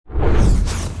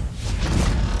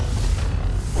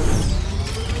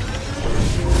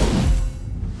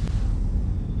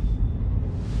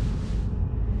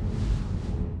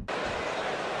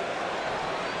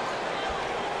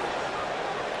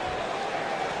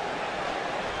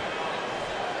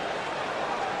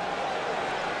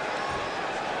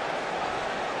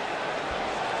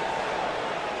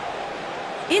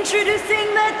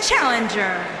Introducing the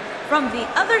challenger from the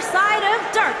other side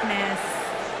of darkness,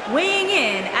 weighing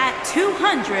in at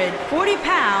 240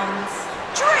 pounds,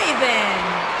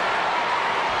 Draven.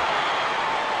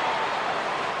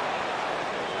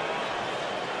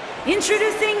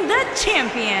 Introducing the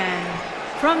champion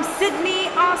from Sydney,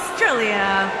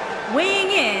 Australia,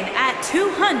 weighing in at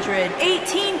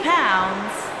 218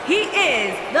 pounds, he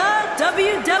is the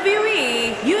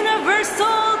WWE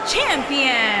Universal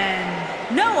Champion,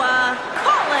 Noah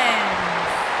Collins.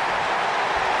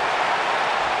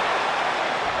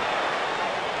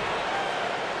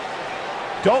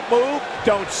 Don't move,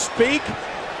 don't speak,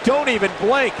 don't even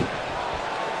blink.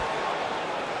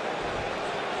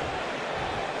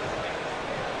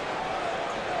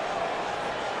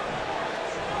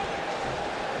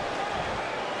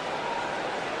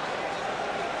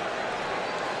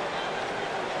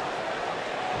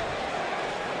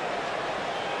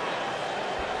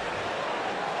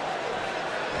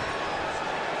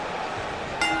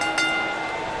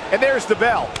 And there's the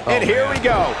bell. And here we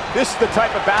go. This is the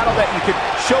type of battle that you can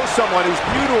show someone who's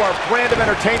new to our brand of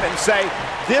entertainment and say,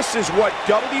 this is what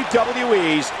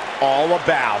WWE's all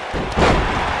about.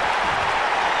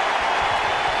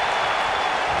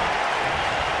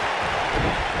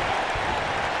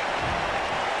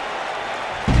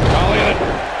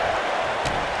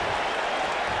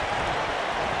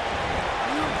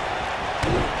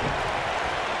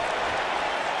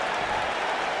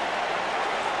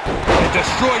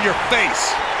 Destroy your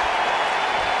face.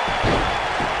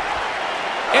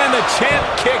 And the champ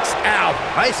kicks out.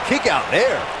 Nice kick out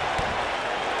there.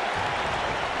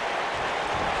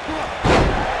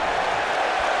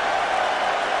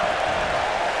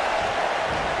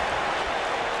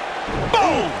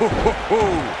 Boom!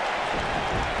 Ooh,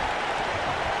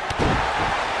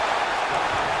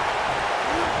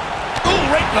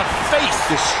 right in the face.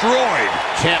 Destroyed.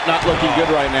 Champ not looking good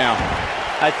right now.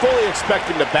 I fully expect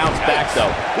him to bounce back,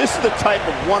 though. This is the type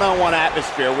of one-on-one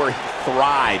atmosphere where he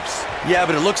thrives. Yeah,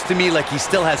 but it looks to me like he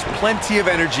still has plenty of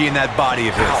energy in that body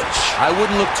of his. Ouch. I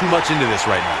wouldn't look too much into this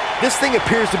right now. This thing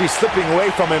appears to be slipping away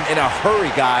from him in a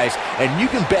hurry, guys, and you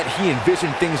can bet he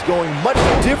envisioned things going much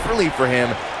differently for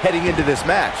him heading into this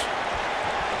match.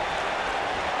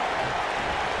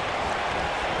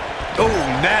 Oh,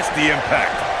 nasty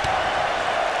impact.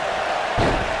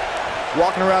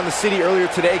 Walking around the city earlier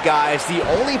today, guys, the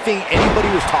only thing anybody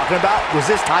was talking about was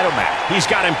this title match. He's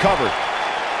got him covered.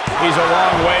 He's a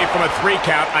long way from a 3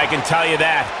 count, I can tell you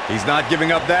that. He's not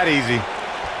giving up that easy.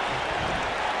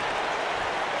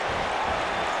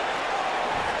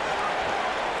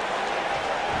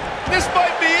 This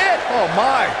might be it. Oh,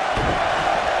 my.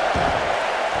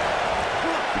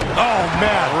 Oh,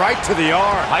 man, right to the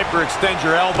arm. Hyperextend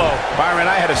your elbow. Byron,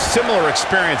 I had a similar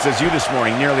experience as you this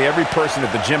morning. Nearly every person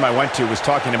at the gym I went to was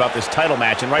talking about this title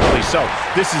match, and rightfully so.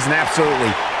 This is an absolutely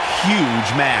huge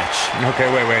match. Okay,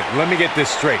 wait. Let me get this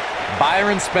straight.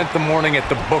 Byron spent the morning at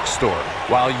the bookstore,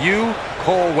 while you,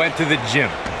 Cole, went to the gym.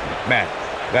 Man,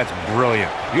 that's brilliant.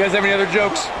 You guys have any other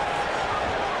jokes?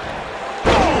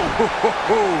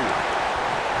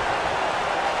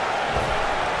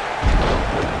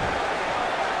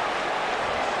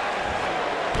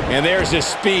 And there's his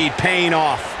speed paying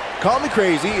off. Call me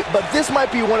crazy, but this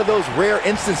might be one of those rare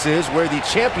instances where the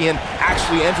champion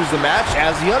actually enters the match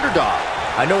as the underdog.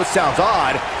 I know it sounds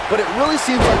odd, but it really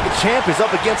seems like the champ is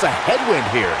up against a headwind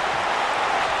here.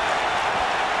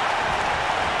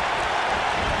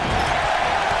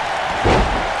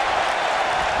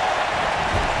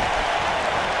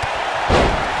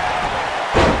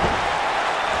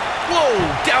 Whoa,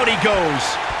 down he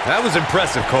goes. That was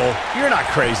impressive, Cole. You're not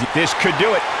crazy. This could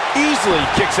do it. Easily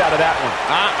kicks out of that one.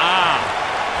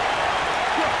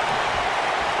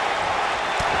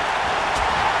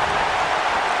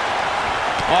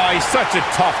 Oh, he's such a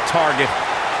tough target.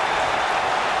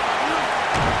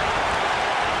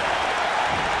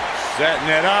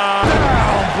 Setting it up.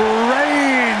 Down,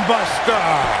 brain buster.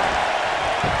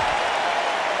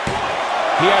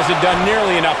 He hasn't done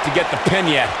nearly enough to get the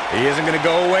pin yet. He isn't going to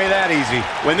go away that easy.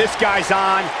 When this guy's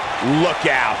on, look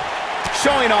out.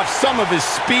 Showing off some of his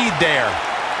speed there.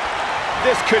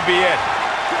 This could be it.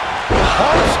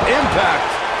 Harsh impact.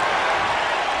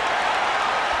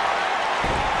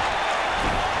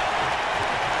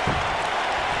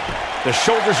 The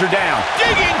shoulders are down.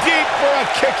 Digging deep for a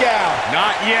kick out.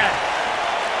 Not yet.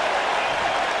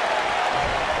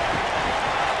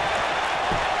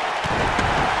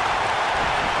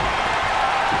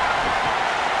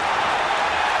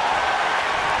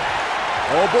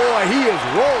 Oh boy, he is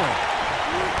rolling.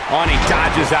 On, he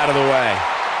dodges out of the way.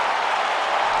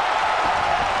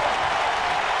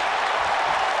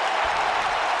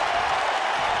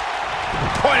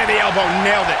 Point of the elbow,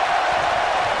 nailed it.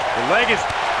 The leg is...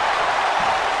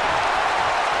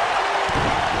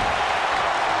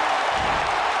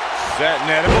 Setting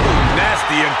at him. Ooh,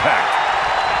 nasty impact.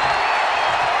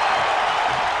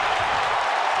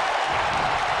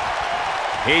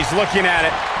 He's looking at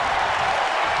it.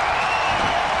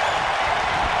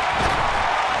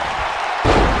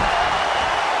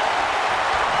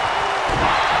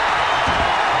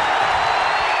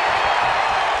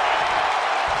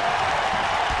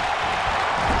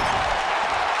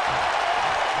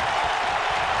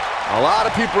 A lot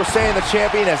of people are saying the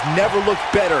champion has never looked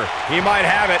better. He might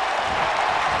have it.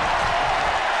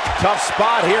 Tough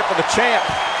spot here for the champ.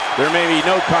 There may be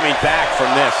no coming back from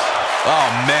this. Oh,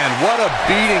 man, what a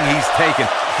beating he's taken.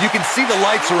 You can see the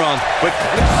lights are on, but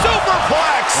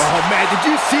Superplex! Oh, man,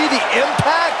 did you see the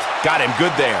impact? Got him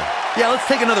good there. yeah, let's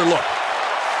take another look.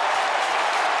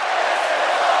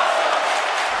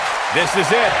 This is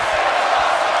it.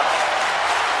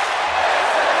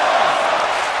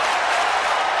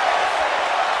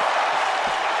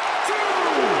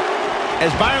 As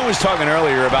Byron was talking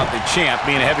earlier about the champ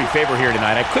being a heavy favorite here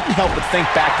tonight, I couldn't help but think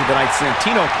back to the night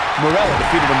Santino Marella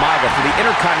defeated Umaga for the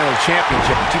Intercontinental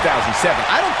Championship in 2007.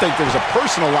 I don't think there was a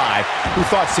person alive who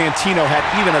thought Santino had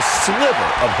even a sliver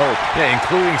of hope. Yeah,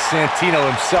 including Santino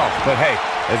himself. But hey,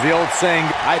 as the old saying,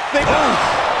 I think...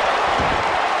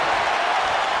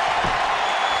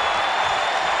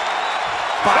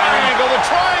 Triangle, the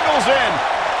triangle's in!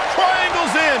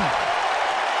 Triangle's in!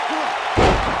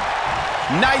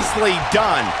 Nicely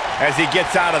done as he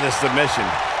gets out of the submission.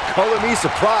 Color me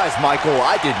surprised, Michael.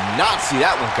 I did not see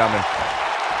that one coming.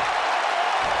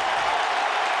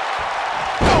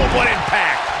 Oh, what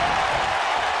impact!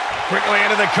 Quickly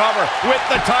into the cover with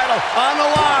the title on the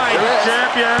line.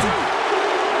 Champion.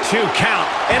 2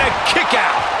 count and a kick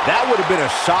out. That would have been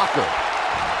a shocker.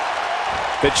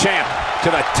 The champ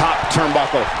to the top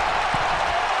turnbuckle.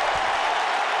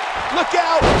 Look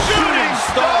out! Shooting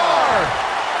star!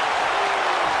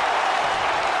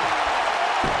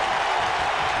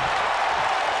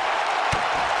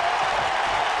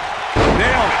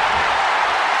 Nailed it.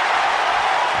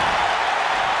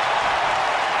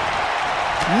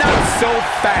 Not so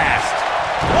fast.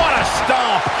 What a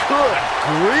stomp. Good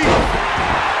grief.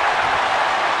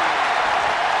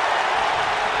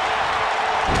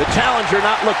 The challenger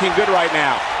not looking good right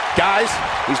now. Guys,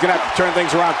 he's going to have to turn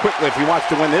things around quickly if he wants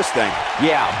to win this thing.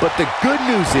 Yeah, but the good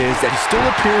news is that he still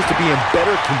appears to be in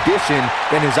better condition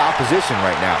than his opposition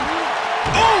right now.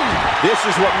 Boom! This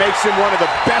is what makes him one of the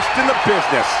best in the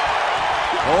business.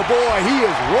 Oh boy, he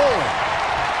is rolling.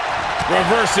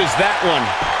 Reverses that one.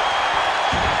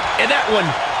 And that one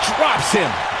drops him.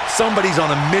 Somebody's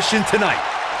on a mission tonight.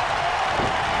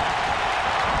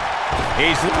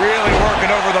 He's really working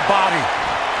over the body.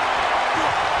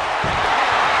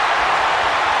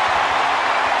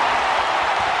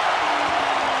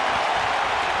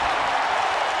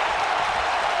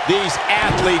 These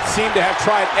athletes seem to have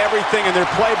tried everything in their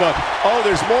playbook. Oh,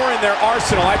 there's more in their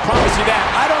arsenal, I promise you that.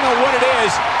 I don't know what it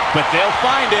is, but they'll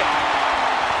find it.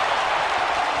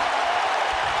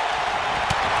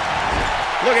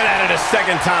 Look at that a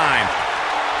second time.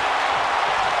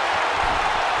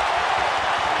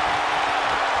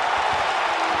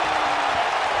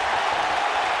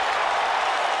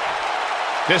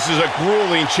 This is a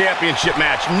grueling championship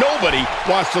match. Nobody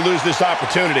wants to lose this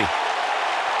opportunity.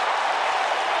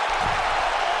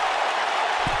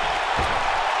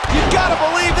 Gotta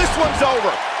believe this one's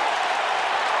over.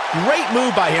 Great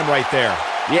move by him right there.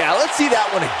 Yeah, let's see that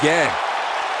one again.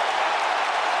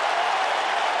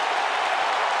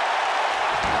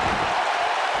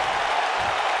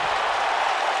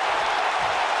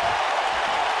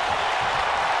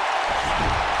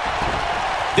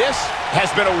 This has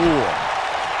been a war.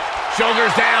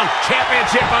 Shoulders down,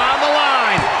 championship on the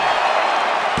line.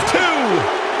 2,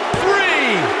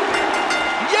 3.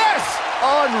 Yes!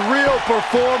 Unreal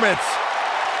performance.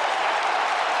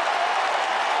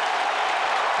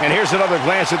 And here's another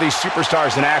glance at these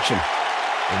superstars in action.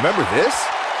 Remember this?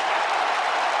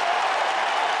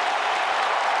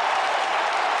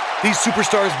 These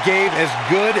superstars gave as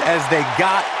good as they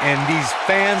got, and these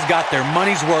fans got their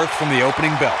money's worth from the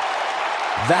opening bell.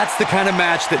 That's the kind of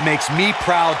match that makes me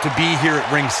proud to be here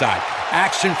at ringside.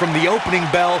 Action from the opening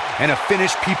bell and a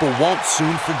finish people won't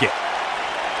soon forget.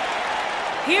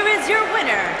 Here is your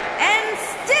winner, and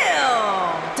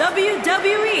still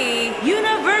WWE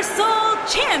Universal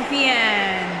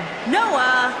Champion,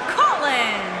 Noah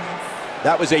Collins.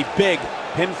 That was a big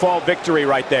pinfall victory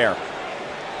right there.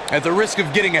 At the risk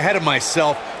of getting ahead of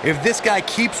myself, if this guy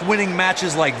keeps winning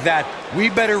matches like that, we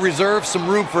better reserve some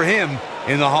room for him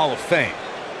in the Hall of Fame.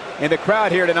 And the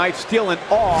crowd here tonight still in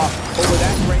awe over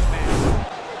that great match.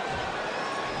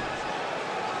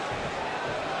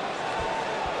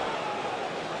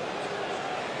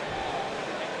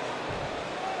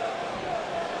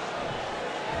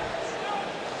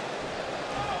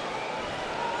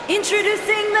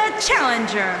 Introducing the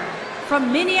challenger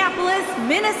from Minneapolis,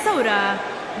 Minnesota,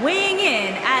 weighing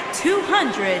in at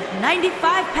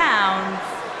 295 pounds,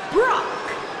 Brock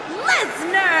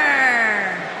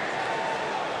Lesnar.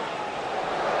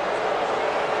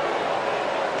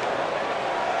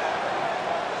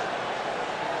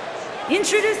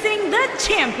 Introducing the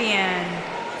champion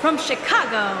from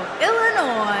Chicago,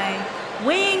 Illinois,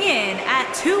 weighing in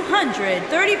at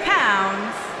 230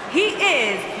 pounds, he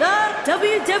is the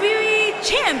WWE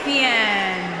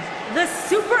champion, the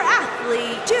super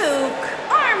athlete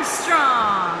Duke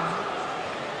Armstrong.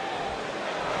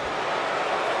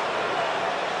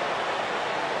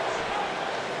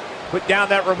 Put down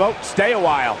that remote, stay a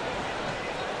while.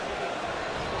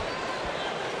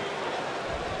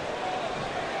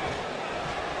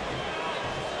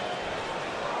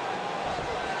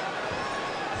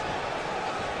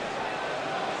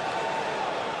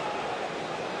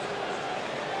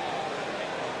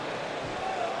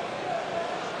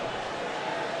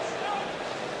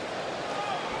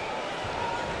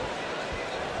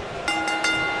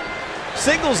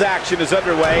 Singles action is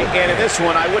underway, and in this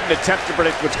one, I wouldn't attempt to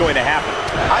predict what's going to happen.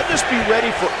 I'd just be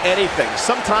ready for anything.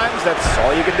 Sometimes that's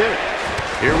all you can do.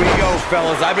 Here we go,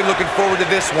 fellas. I've been looking forward to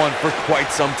this one for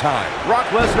quite some time. Brock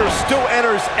Lesnar still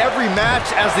enters every match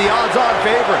as the odds-on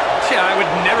favorite. Yeah, I would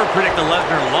never predict a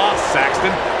Lesnar loss, Saxton,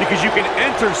 because you can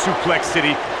enter Suplex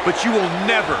City, but you will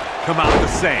never come out the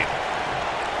same.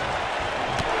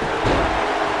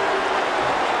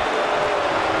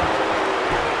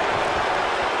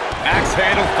 Axe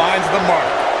handle finds the mark.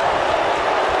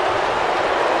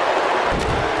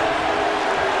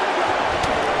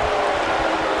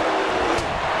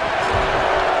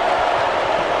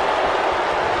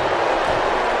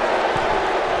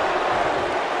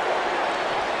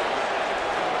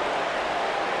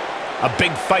 A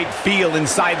big fight feel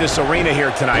inside this arena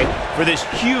here tonight for this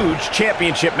huge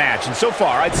championship match. And so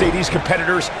far, I'd say these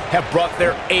competitors have brought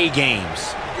their A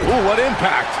games. Ooh, what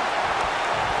impact.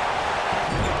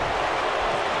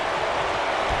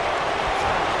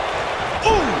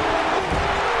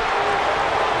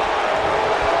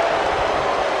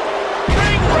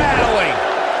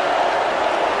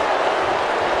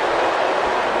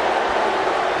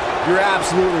 You're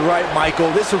absolutely right,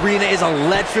 Michael. This arena is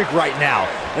electric right now.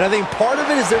 And I think part of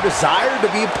it is their desire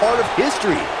to be a part of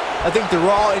history. I think they're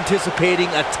all anticipating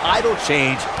a title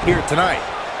change here tonight.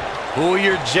 Cool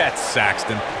your jets,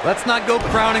 Saxton. Let's not go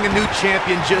crowning a new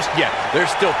champion just yet.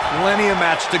 There's still plenty of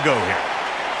match to go here.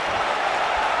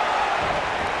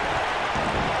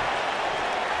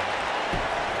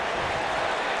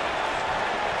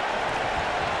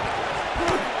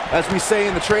 As we say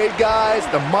in the trade, guys,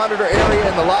 the monitor area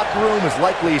in the locker room is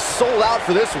likely sold out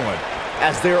for this one,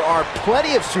 as there are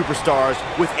plenty of superstars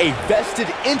with a vested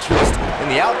interest in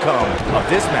the outcome of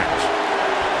this match.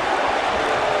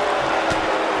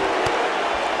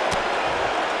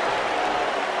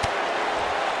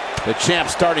 The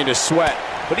champ's starting to sweat,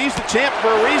 but he's the champ for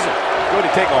a reason. Going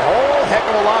to take a whole heck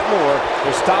of a lot more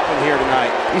to stop him here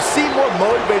tonight. He seemed more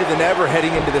motivated than ever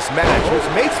heading into this match, which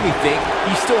makes me think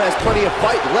he still has plenty of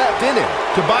fight left in him.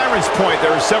 To Byron's point,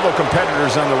 there are several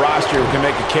competitors on the roster who can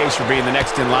make a case for being the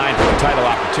next in line for a title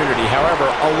opportunity.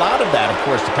 However, a lot of that, of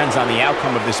course, depends on the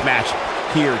outcome of this match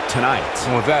here tonight.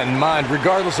 And with that in mind,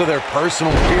 regardless of their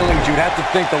personal feelings, you'd have to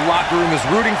think the locker room is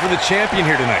rooting for the champion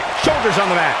here tonight. Shoulders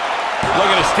on the mat.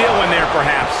 Looking to steal one there,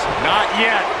 perhaps. Not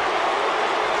yet.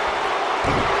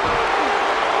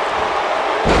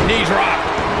 Knee drop.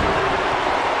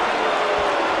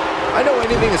 I know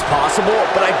anything is possible,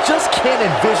 but I just can't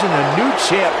envision a new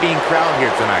champ being crowned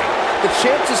here tonight. The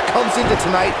champ just comes into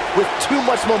tonight with too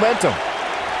much momentum.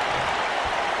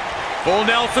 Full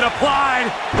Nelson applied.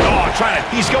 Oh,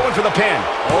 he's going for the pin.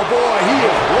 Oh boy, he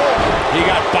is rolling. He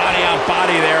got body on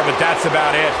body there, but that's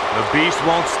about it. The beast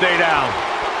won't stay down.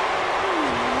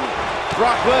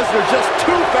 Brock Lesnar just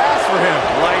too fast for him.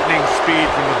 Lightning speed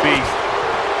from the beast.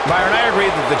 Byron, I agree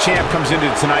that the champ comes into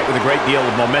tonight with a great deal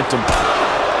of momentum.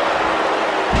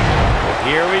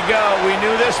 Here we go. We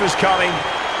knew this was coming.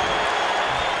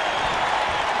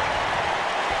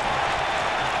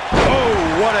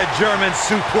 Oh, what a German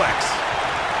suplex.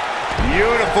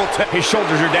 Beautiful. His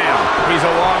shoulders are down. He's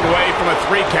a long way from a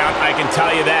 3 count, I can tell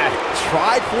you that.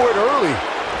 Tried for it early.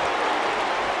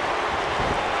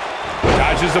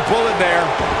 Dodges a bullet there.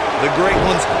 The great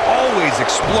ones always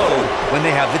explode when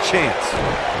they have the chance.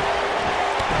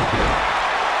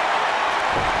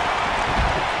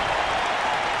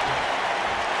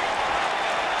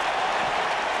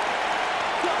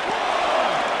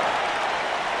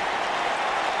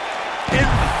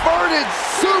 Inverted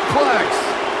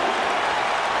suplex.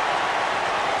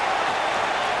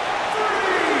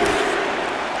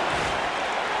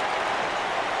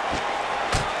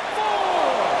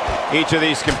 Each of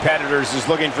these competitors is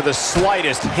looking for the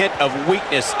slightest hint of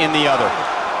weakness in the other.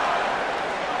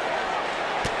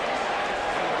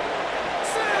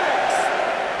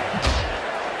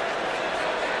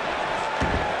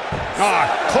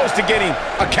 Close to getting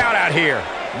a count out here.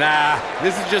 Nah,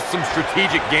 this is just some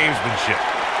strategic gamesmanship.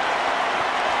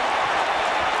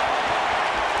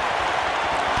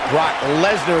 Brock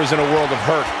Lesnar is in a world of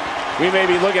hurt. We may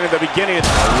be looking at the beginning of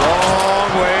a long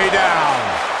way down.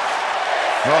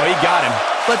 Oh, he got him.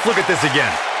 Let's look at this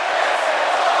again.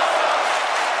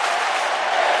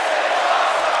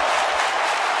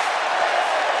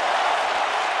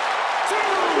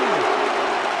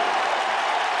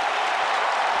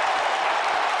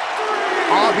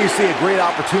 Obviously a great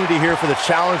opportunity here for the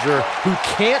challenger who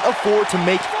can't afford to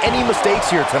make any mistakes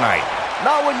here tonight.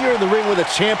 Not when you're in the ring with a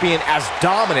champion as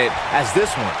dominant as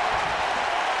this one.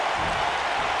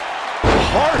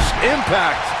 Harsh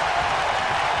impact.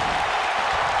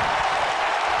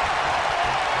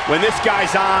 When this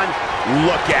guy's on,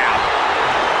 look out.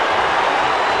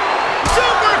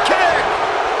 Super kick!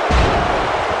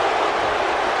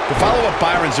 To follow up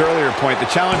Byron's earlier point,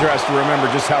 the challenger has to remember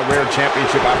just how rare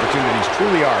championship opportunities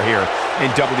truly are here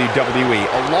in WWE.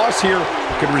 A loss here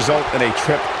could result in a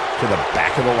trip to the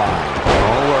back of the line.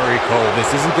 Don't worry, Cole. This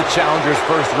isn't the challenger's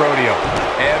first rodeo.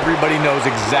 Everybody knows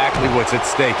exactly what's at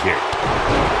stake here.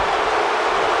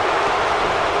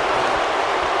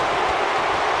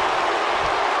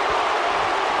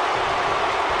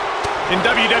 In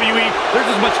WWE, there's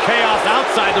as much chaos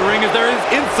outside the ring as there is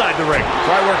inside the ring.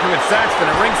 Try working with Saxton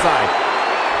at ringside.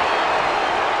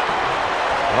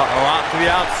 Uh-oh, out to the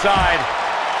outside.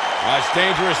 It's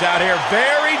dangerous out here.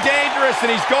 Very dangerous, and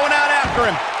he's going out after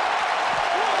him.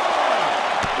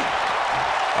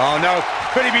 Oh, no.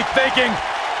 Could he be thinking?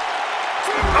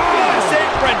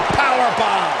 Apron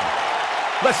powerbomb.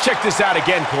 Let's check this out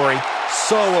again, Corey.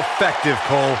 So effective,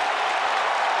 Cole.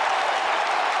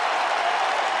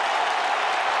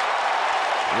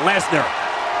 Lesnar.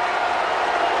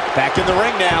 Back in the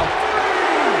ring now.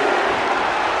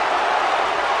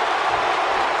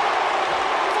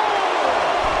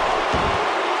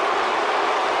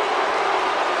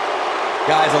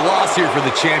 Guys, a loss here for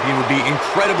the champion would be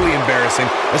incredibly embarrassing,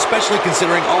 especially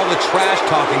considering all the trash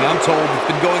talking I'm told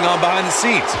that's been going on behind the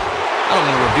scenes. I don't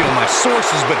want to reveal my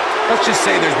sources, but let's just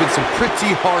say there's been some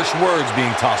pretty harsh words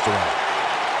being tossed around.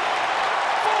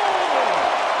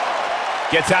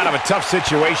 Gets out of a tough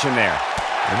situation there.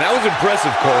 And that was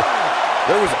impressive, Cole.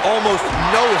 There was almost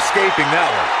no escaping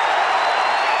that one.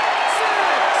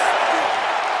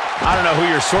 I don't know who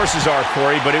your sources are,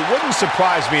 Corey, but it wouldn't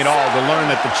surprise me at all to learn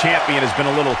that the champion has been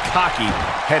a little cocky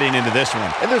heading into this one.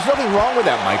 And there's nothing wrong with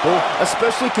that, Michael,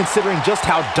 especially considering just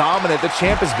how dominant the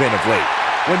champ has been of late.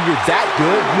 When you're that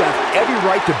good, you have every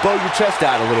right to bow your chest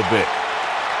out a little bit.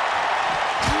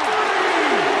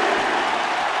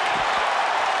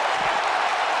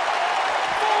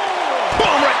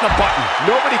 Boom, right in the button.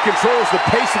 Nobody controls the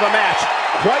pace of a match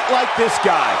quite like this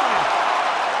guy.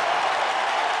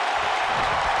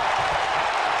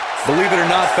 Believe it or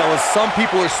not, fellas, some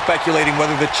people are speculating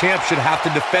whether the champ should have to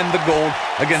defend the gold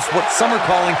against what some are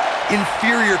calling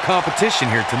inferior competition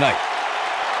here tonight.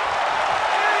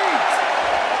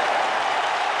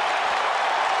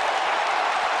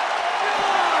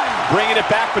 Bringing it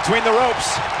back between the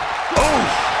ropes.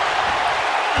 Oof!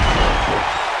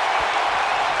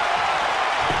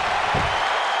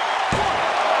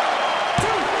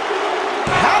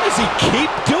 How does he keep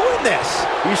doing this?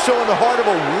 He's showing the heart of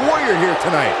a warrior here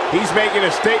tonight. He's making a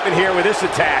statement here with this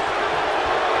attack.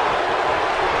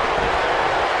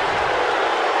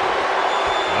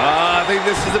 I think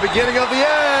this is the beginning of the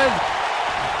end.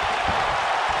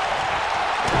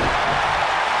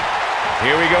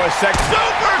 Here we go, a second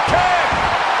super kick!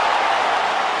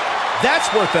 That's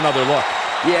worth another look.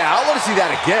 Yeah, I want to see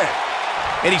that again.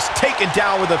 And he's taken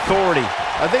down with authority.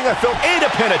 I think I felt And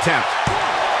a pin attempt.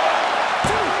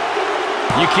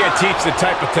 You can't teach the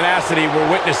type of tenacity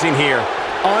we're witnessing here.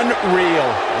 Unreal.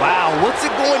 wow, what's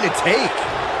it going to take?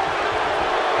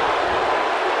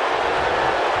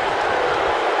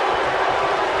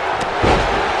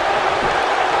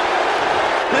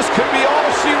 This could be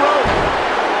all she wrote.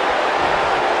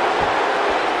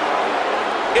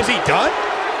 Is he done?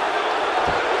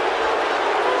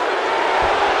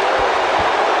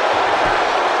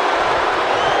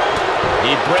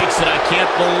 He breaks it. I can't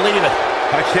believe it.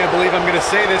 I can't believe I'm going to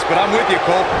say this, but I'm with you,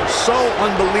 Cole. So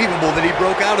unbelievable that he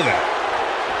broke out of that.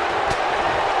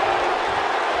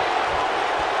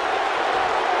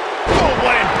 Oh,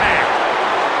 what impact!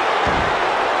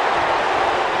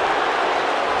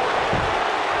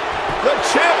 The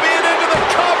champion into the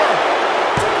cover.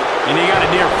 And he got a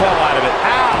near fall out of it.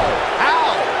 Ow!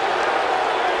 Ow!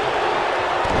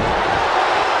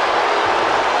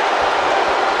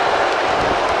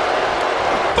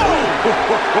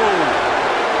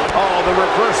 Oh, the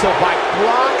reversal by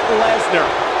Brock Lesnar.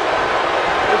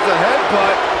 It's a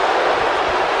headbutt.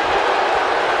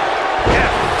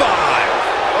 F5.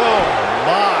 Oh,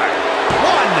 my.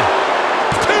 1,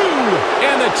 2,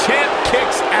 and the champ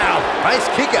kicks out. Nice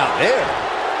kick out there.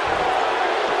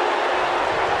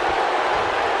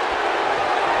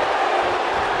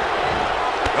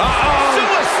 Uh-oh.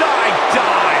 Suicide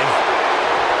dive.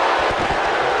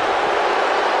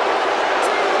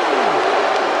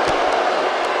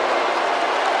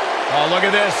 Oh, look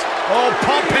at this. Oh,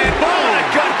 pump it. Oh, and a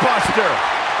gut buster.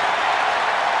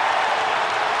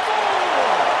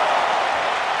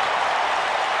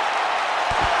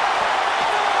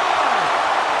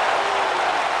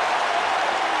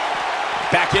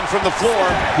 Back in from the floor.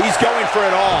 He's going for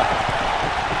it all.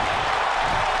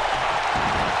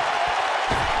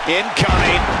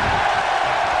 Incoming.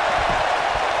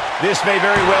 This may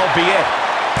very well be it.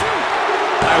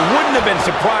 I wouldn't have been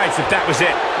surprised if that was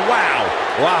it. Wow.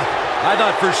 Wow. I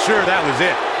thought for sure that was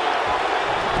it.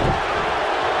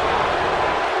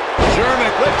 German,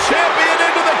 the champion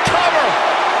into the cover.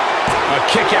 A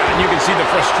kick out, and you can see the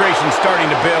frustration starting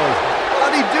to build.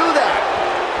 How'd he do that?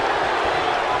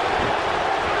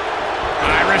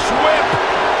 Irish whip.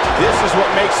 This is what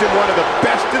makes him one of the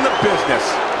best in the business.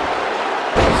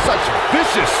 Such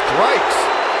vicious strikes.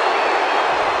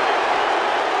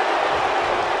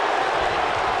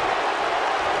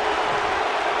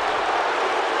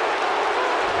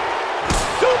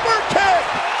 Super kick.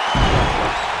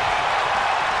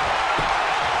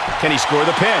 Can he score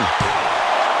the pin?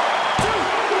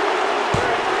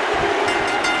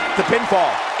 The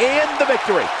pinfall and the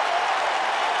victory.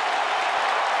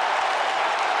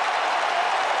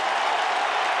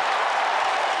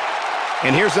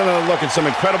 And here's another look at some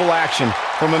incredible action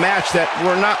from a match that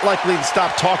we're not likely to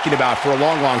stop talking about for a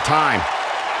long, long time.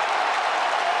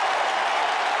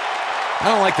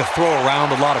 I don't like to throw around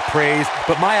a lot of praise,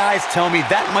 but my eyes tell me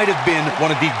that might have been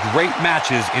one of the great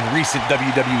matches in recent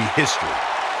WWE history.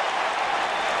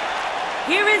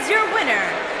 Here is your winner,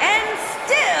 and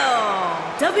still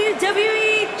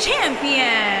WWE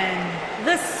Champion,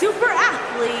 the super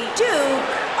athlete, Duke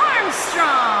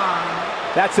Armstrong.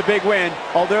 That's a big win,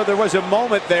 although there was a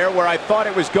moment there where I thought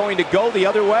it was going to go the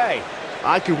other way.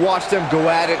 I could watch them go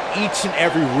at it each and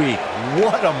every week.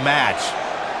 What a match.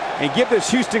 And give this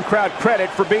Houston crowd credit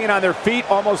for being on their feet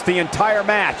almost the entire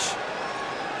match.